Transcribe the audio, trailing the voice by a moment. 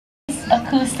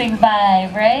acoustic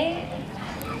vibe, right?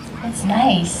 It's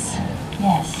nice.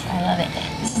 Yes, I love it.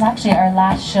 This is actually our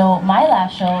last show, my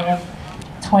last show of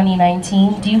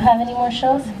 2019. Do you have any more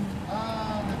shows?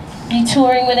 You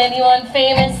touring with anyone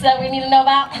famous that we need to know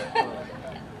about?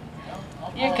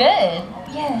 You're good.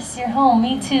 Yes, you're home.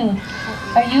 Me too.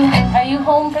 Are you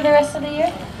home for the rest of the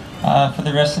year? For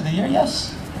the rest of the year,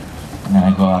 yes. And then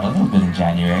I go out a little bit in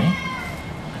January.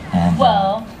 And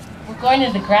well, we're going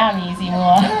to the Grammys,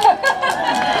 Imua.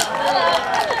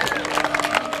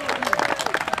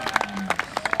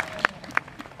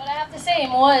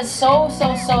 Imua is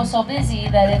so busy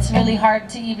that it's really hard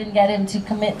to even get him to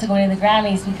commit to going to the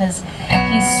Grammys because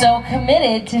he's so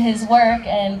committed to his work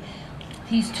and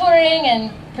he's touring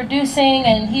and producing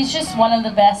and he's just one of the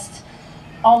best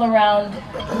all-around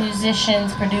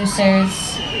musicians,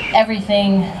 producers,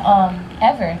 everything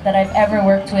ever that I've ever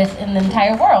worked with in the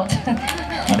entire world.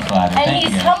 I'm glad. And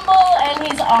he's humble and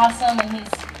he's awesome and he's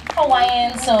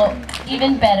Hawaiian, so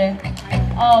even better.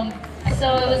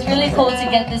 So it was really cool to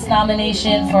get this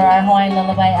nomination for our Hawaiian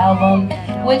Lullaby album,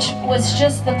 which was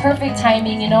just the perfect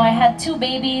timing. You know, I had 2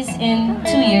 babies in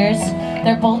 2 years.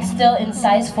 They're both still in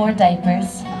size 4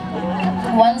 diapers.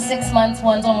 One's 6 months,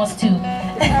 one's almost 2.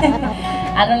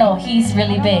 I don't know, he's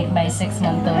really big by 6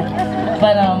 months though.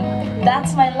 But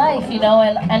that's my life, you know,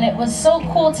 and it was so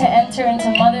cool to enter into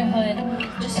motherhood.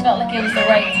 Just felt like it was the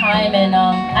right time, and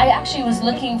I actually was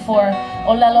looking for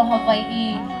Olelo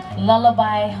Hawaii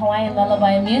lullaby, Hawaiian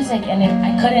lullaby music, and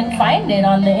I couldn't find it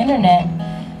on the internet.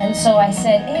 And so I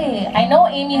said, hey, I know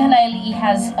Amy Hanaili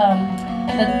has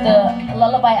the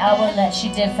lullaby album that she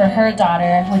did for her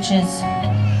daughter, which is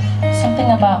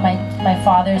something about my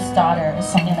father's daughter or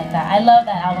something like that. I love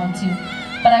that album too.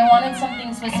 But I wanted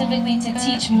something specifically to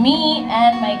teach me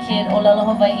and my kid Olelo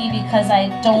Hawaii because I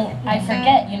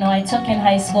forget, you know, I took in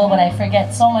high school, but I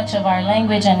forget so much of our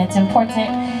language, and it's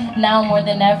important now more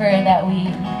than ever that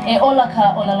we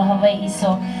olaka Olelo Hawaii.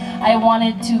 So I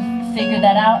wanted to figure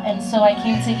that out, and so I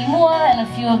came to Imua and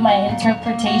a few of my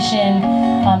interpretation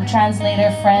translator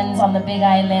friends on the Big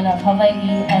Island of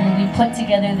Hawaii, and we put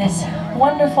together this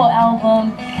wonderful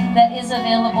album that is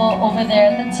available over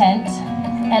there at the tent.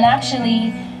 And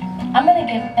actually, I'm gonna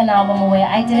give an album away.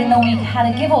 I didn't know we had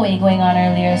a giveaway going on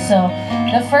earlier, so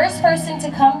the first person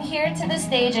to come here to the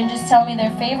stage and just tell me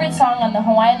their favorite song on the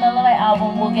Hawaiian Lullaby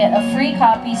album will get a free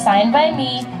copy signed by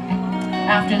me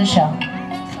after the show.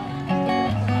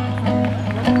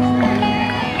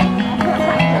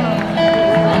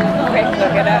 Quick,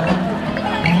 look it up.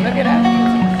 Look it up.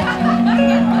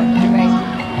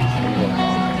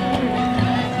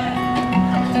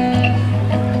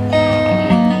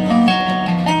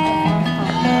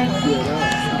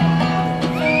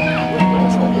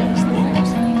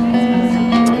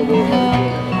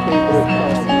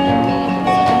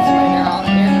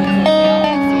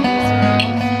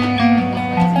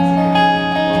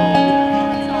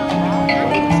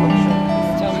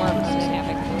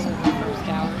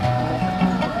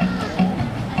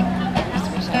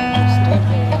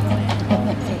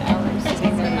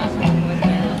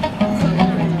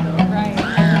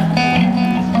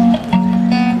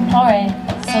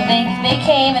 They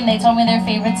came and they told me their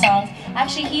favorite songs.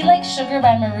 Actually, he likes Sugar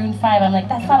by Maroon 5. I'm like,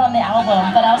 that's not on the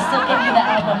album, but I'll still give you the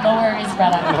album. No worries,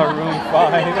 brother. Maroon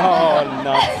 5, oh,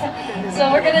 nuts. So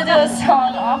we're gonna do a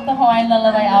song off the Hawaiian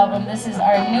Lullaby album. This is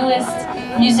our newest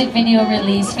music video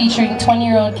release featuring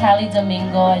 20-year-old Callie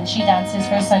Domingo, and she dances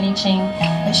for Sunny Ching.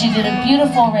 And she did a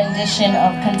beautiful rendition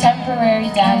of contemporary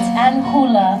dance and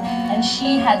hula, and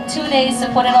she had 2 days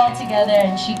to put it all together,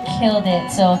 and she killed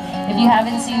it. So if you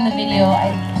haven't seen the video,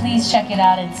 please check it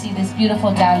out and see this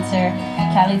beautiful dancer,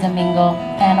 Callie Domingo,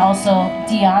 and also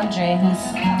DeAndre, who's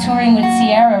touring with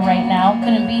Sierra right now.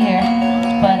 Couldn't be here,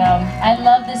 but I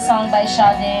love this song by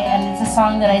Sade, and it's a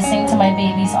song that I sing to my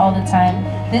babies all the time.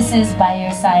 This is By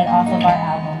Your Side off of our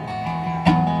album.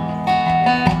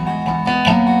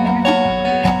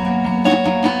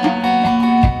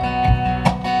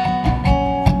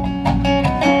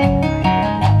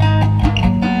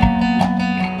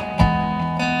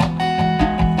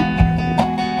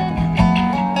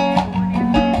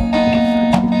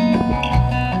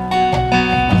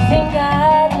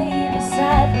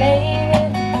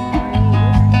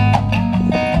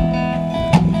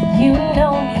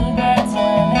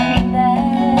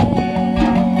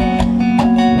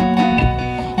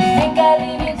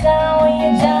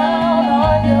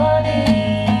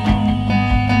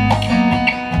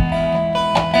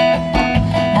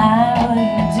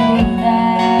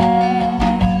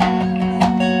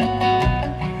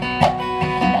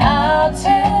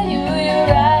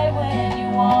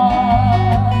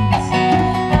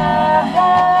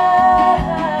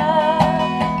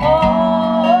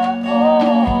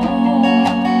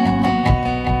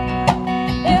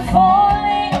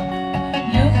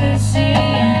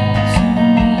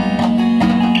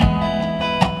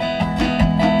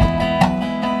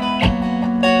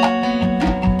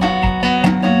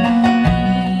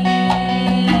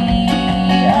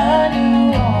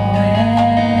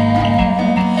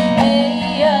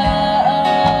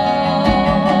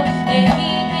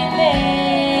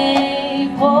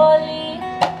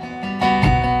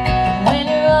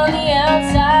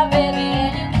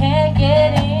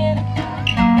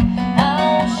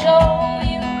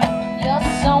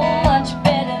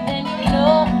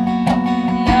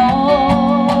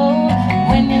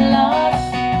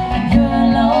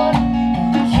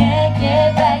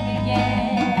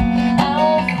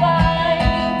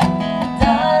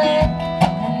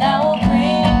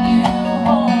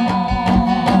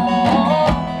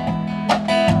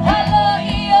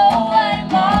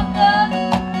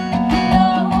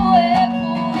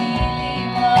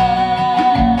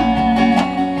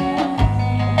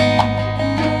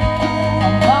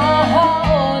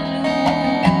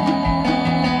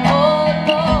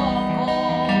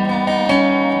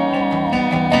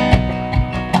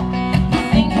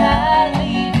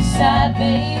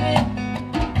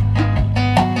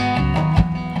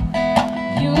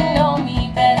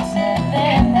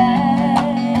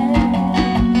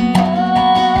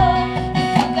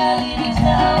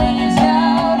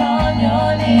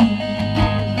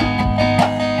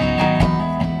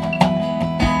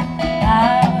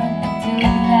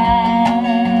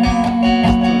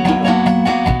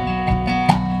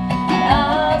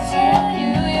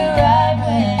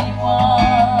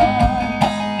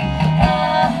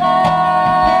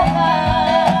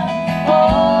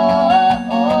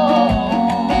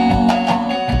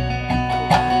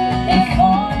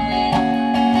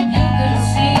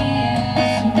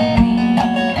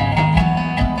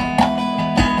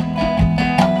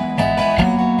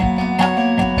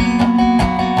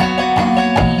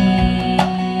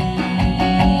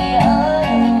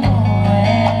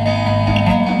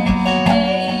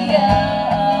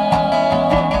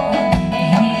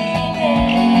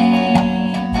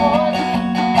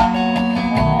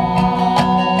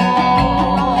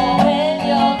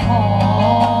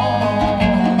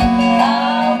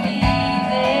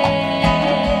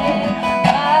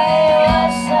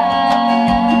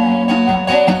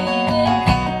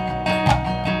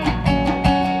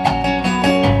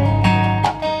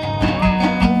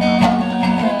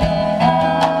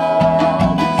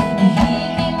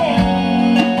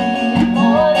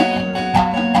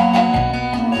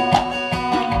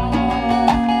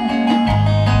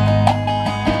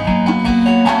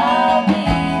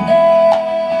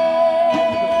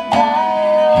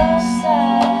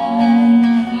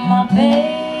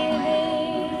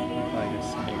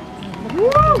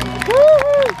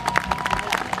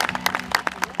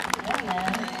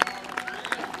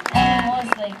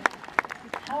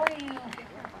 are you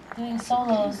doing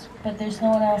solos, but there's no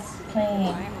one else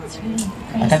playing? It's really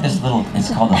crazy. I got this little,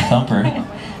 it's called a thumper.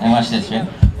 And watch this, right?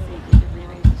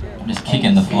 I'm just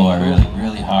kicking the floor really,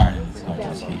 really hard and it's going to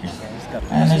the speakers.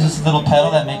 And there's this little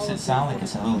pedal that makes it sound like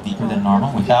it's a little deeper than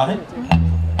normal. Without it.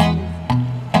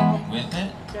 With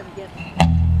it.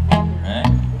 Right?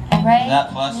 Right? That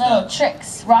plus little the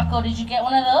tricks. Rocco, did you get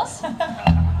one of those?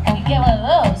 You get one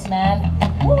of those, man.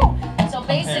 Woo! So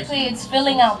basically it's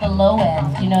filling out the low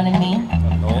end, you know what I mean?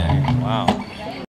 Wow.